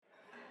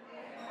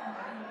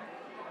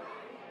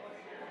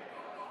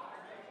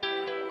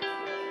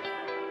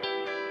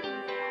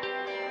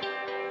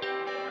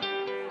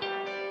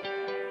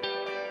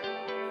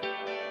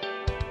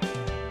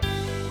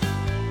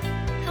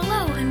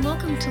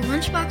to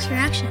Lunchbox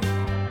Reaction.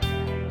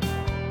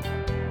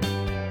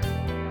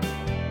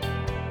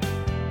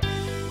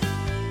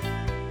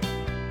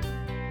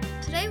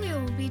 Today we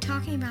will be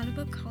talking about a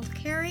book called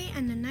Carrie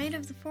and the Knight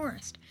of the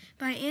Forest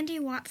by Andy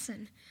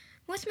Watson.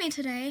 With me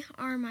today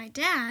are my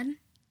dad.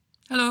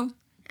 Hello.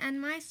 And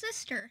my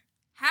sister.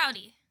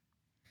 Howdy.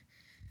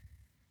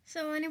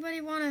 So anybody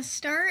want to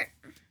start?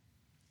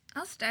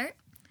 I'll start.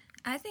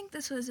 I think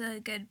this was a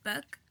good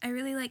book. I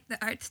really liked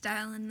the art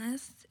style in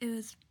this.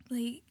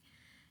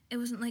 It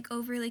wasn't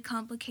overly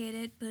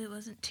complicated, but it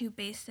wasn't too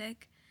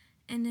basic,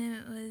 and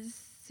it was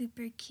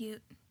super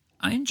cute.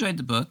 I enjoyed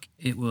the book.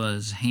 It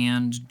was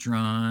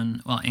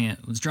hand-drawn, and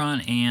it was drawn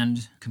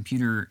and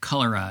computer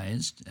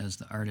colorized, as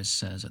the artist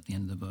says at the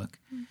end of the book.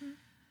 Mm-hmm.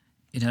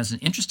 It has an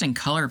interesting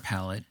color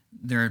palette.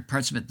 There are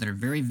parts of it that are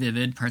very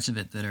vivid, parts of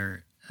it that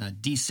are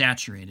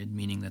desaturated,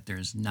 meaning that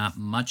there's not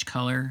much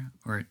color,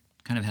 or it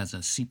kind of has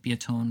a sepia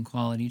tone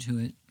quality to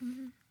it.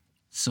 Mm-hmm.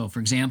 So,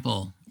 for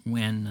example,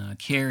 when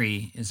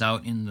Carrie is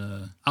out in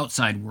the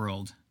outside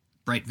world,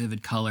 bright,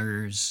 vivid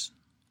colors,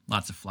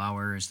 lots of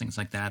flowers, things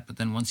like that. But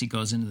then once he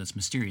goes into this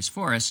mysterious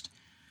forest,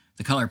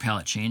 the color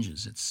palette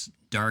changes. It's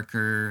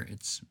darker,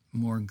 it's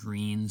more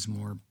greens,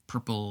 more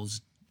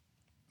purples,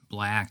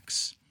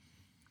 blacks.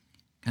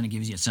 Kind of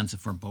gives you a sense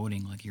of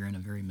foreboding, like you're in a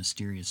very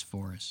mysterious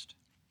forest.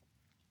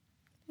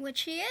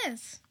 Which he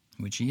is.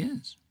 Which he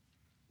is.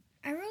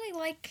 I really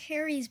like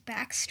Carrie's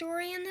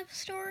backstory in the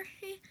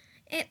story.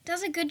 It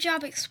does a good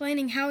job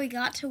explaining how he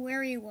got to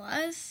where he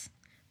was.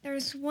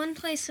 There's one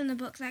place in the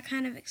book that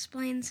kind of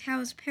explains how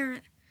his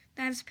dad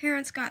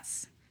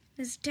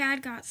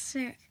got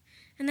sick.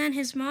 And then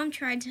his mom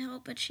tried to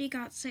help, but she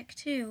got sick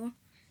too.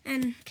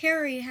 And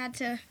Carrie had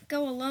to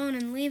go alone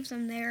and leave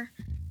them there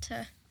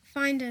to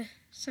find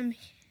some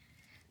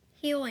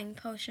healing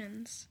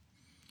potions.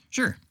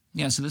 Sure.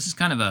 Yeah, so this is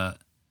kind of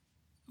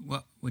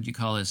what would you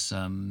call this,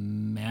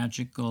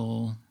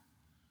 magical,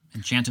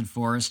 enchanted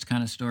forest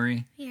kind of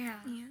story?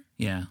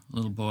 Yeah, a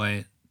little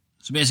boy.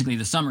 So basically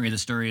the summary of the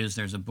story is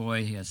there's a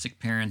boy, he has sick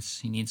parents,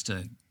 he needs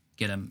to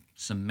get him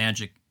some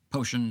magic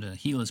potion to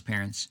heal his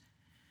parents.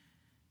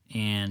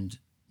 And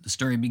the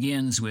story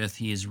begins with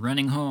he's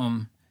running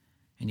home,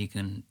 and he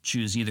can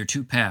choose either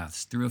two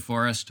paths, through a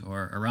forest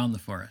or around the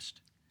forest.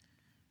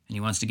 And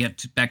he wants to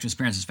get back to his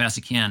parents as fast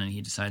as he can, and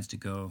he decides to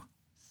go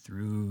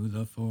through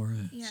the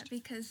forest. Yeah,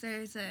 because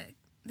there's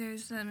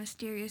a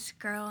mysterious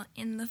girl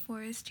in the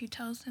forest who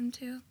tells him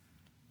to.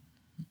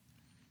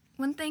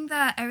 One thing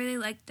that I really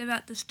liked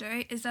about the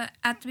story is that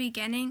at the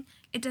beginning,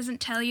 it doesn't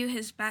tell you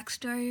his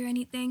backstory or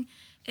anything.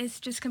 It's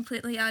just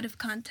completely out of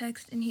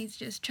context, and he's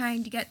just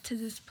trying to get to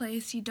this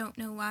place. You don't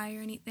know why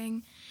or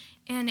anything.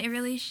 And it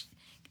really,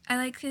 I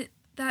like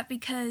that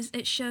because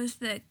it shows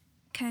the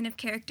kind of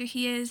character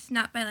he is,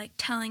 not by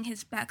telling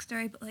his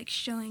backstory, but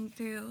showing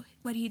through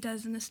what he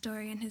does in the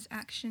story and his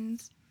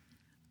actions.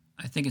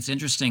 I think it's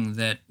interesting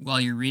that while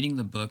you're reading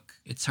the book,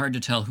 it's hard to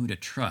tell who to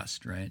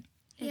trust, right?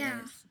 Yeah.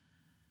 It is.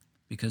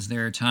 Because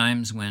there are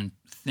times when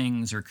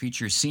things or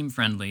creatures seem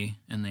friendly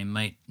and they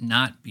might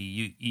not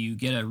be. You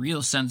get a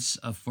real sense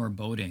of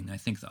foreboding. I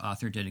think the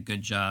author did a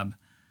good job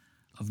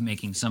of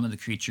making some of the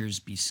creatures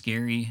be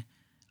scary,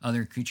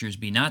 other creatures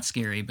be not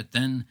scary, but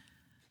then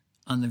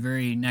on the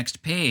very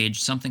next page,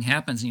 something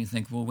happens and you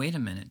think, well, wait a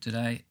minute, did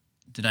I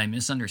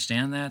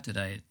misunderstand that?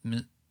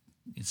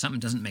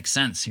 Something doesn't make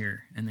sense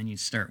here. And then you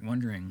start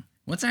wondering,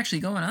 what's actually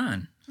going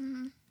on?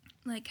 Mm-hmm.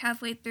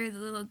 Halfway through, the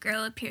little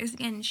girl appears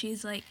again, and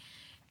she's like,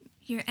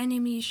 your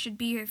enemies should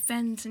be your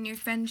friends, and your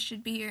friends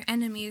should be your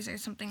enemies, or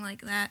something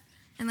like that.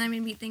 And that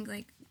made me think,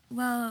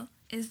 well,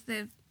 is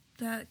the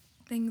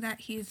thing that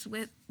he's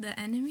with the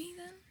enemy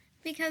then?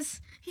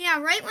 Because, yeah,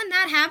 right when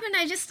that happened,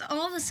 I just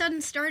all of a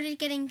sudden started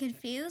getting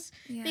confused.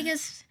 Yeah.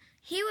 Because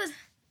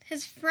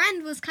his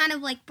friend was kind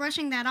of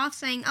brushing that off,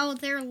 saying, oh,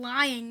 they're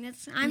lying.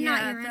 I'm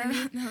not your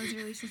enemy. That was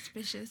really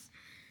suspicious.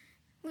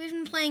 We've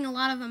been playing a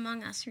lot of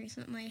Among Us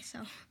recently,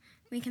 so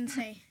we can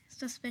say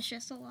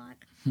suspicious a lot.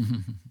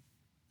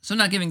 So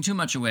not giving too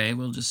much away,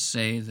 we'll just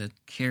say that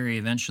Carrie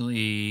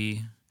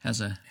eventually has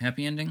a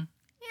happy ending.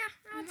 Yeah,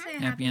 I would say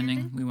a happy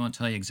ending. We won't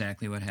tell you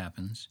exactly what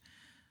happens.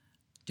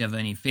 Do you have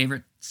any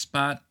favorite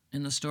spot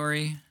in the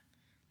story?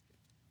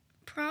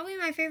 Probably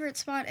my favorite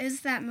spot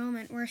is that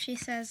moment where she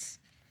says,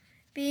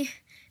 be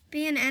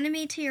an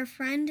enemy to your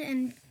friend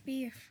and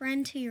be a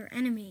friend to your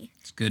enemy.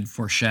 It's good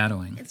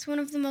foreshadowing. It's one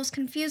of the most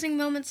confusing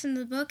moments in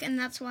the book, and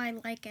that's why I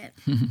like it.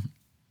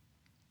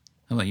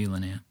 How about you,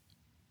 Linnea?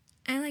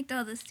 I liked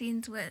all the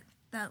scenes with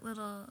that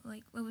little,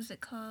 what was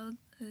it called?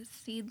 A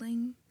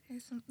seedling or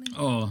something?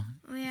 Oh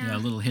yeah. A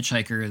little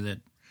hitchhiker that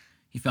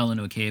he fell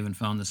into a cave and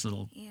found this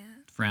little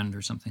friend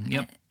or something.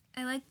 Yep.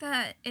 I like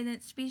that in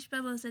its speech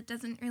bubbles it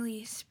doesn't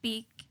really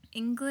speak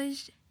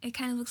English. It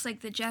kind of looks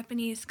like the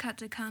Japanese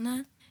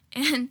katakana,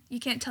 and you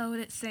can't tell what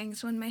it's saying,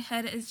 so in my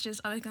head it's just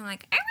always going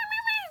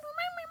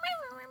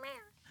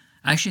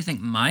I actually think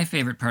my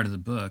favorite part of the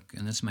book,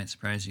 and this might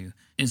surprise you,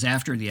 is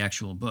after the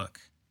actual book.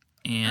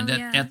 And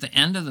at the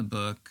end of the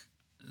book,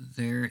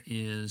 there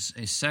is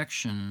a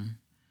section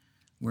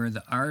where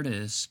the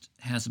artist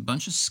has a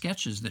bunch of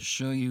sketches that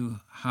show you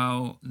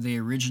how they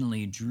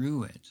originally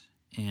drew it,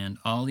 and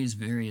all these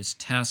various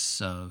tests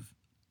of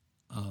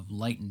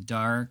light and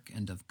dark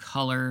and of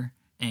color.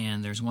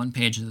 And there's one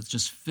page that's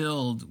just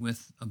filled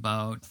with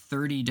about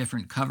 30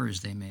 different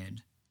covers they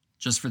made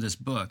just for this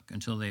book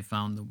until they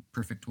found the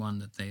perfect one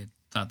that they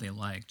thought they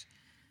liked.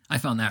 I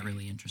found that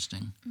really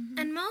interesting. Mm-hmm.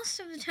 And most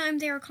of the time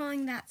they were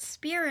calling that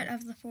Spirit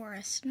of the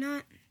Forest,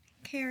 not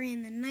Carrie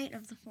and the Night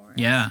of the Forest.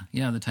 Yeah,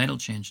 the title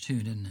changed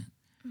too, didn't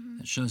it? Mm-hmm.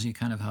 It shows you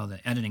kind of how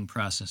the editing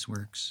process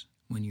works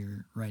when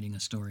you're writing a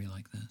story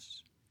like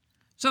this.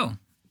 So,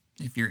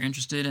 if you're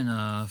interested in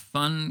a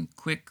fun,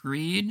 quick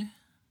read,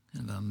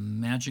 kind of a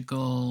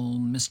magical,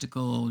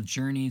 mystical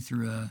journey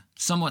through a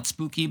somewhat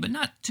spooky but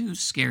not too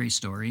scary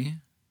story,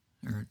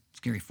 or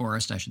scary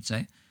forest, I should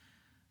say,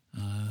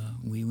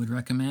 we would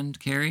recommend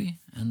Carrie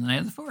and the Night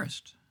of the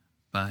Forest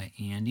by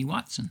Andy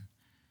Watson,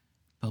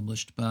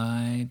 published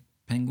by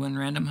Penguin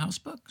Random House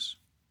Books.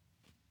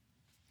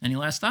 Any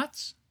last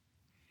thoughts?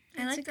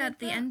 I like that at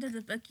the end of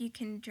the book you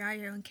can draw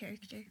your own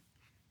character.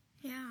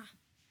 Yeah.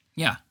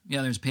 Yeah,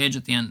 there's a page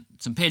at the end,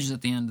 some pages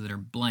at the end that are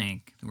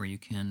blank where you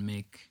can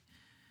make,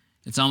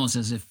 it's almost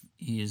as if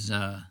he's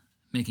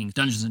making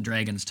Dungeons and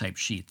Dragons type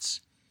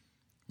sheets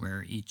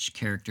where each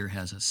character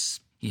has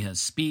he has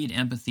speed,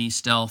 empathy,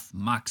 stealth,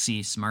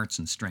 moxie, smarts,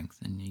 and strength.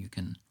 And you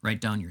can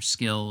write down your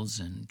skills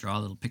and draw a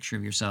little picture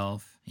of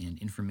yourself and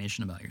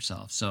information about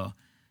yourself. So,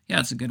 yeah,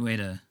 it's a good way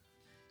to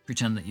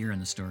pretend that you're in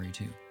the story,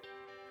 too.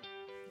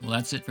 Well,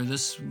 that's it for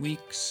this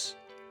week's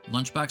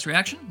Lunchbox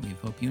Reaction. We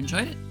hope you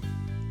enjoyed it.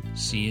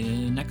 See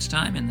you next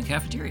time in the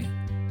cafeteria.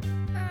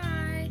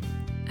 Bye.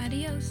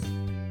 Adios.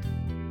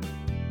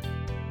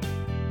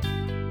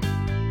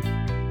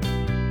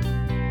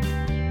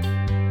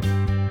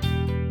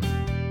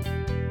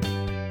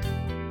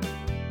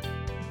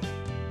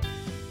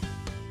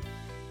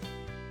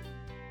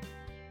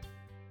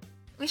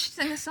 We should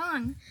sing a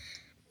song.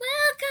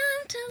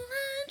 Welcome to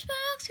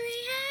Lunchbox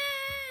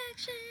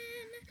Reaction.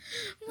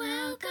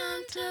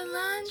 Welcome to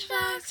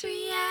Lunchbox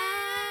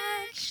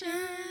Reaction.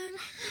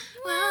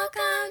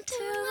 Welcome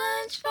to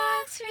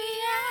Lunchbox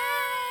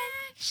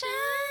Reaction.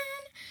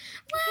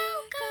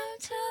 Welcome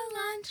to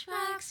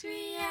Lunchbox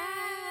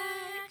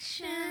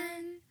Reaction.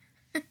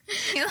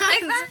 You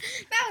like that?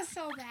 That was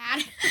so bad.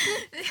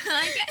 You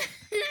like it?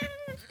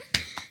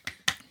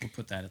 We'll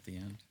put that at the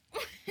end.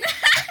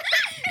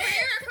 Are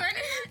you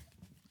recording it?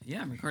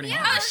 Yeah, I'm recording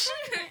Yeah, all this. sure.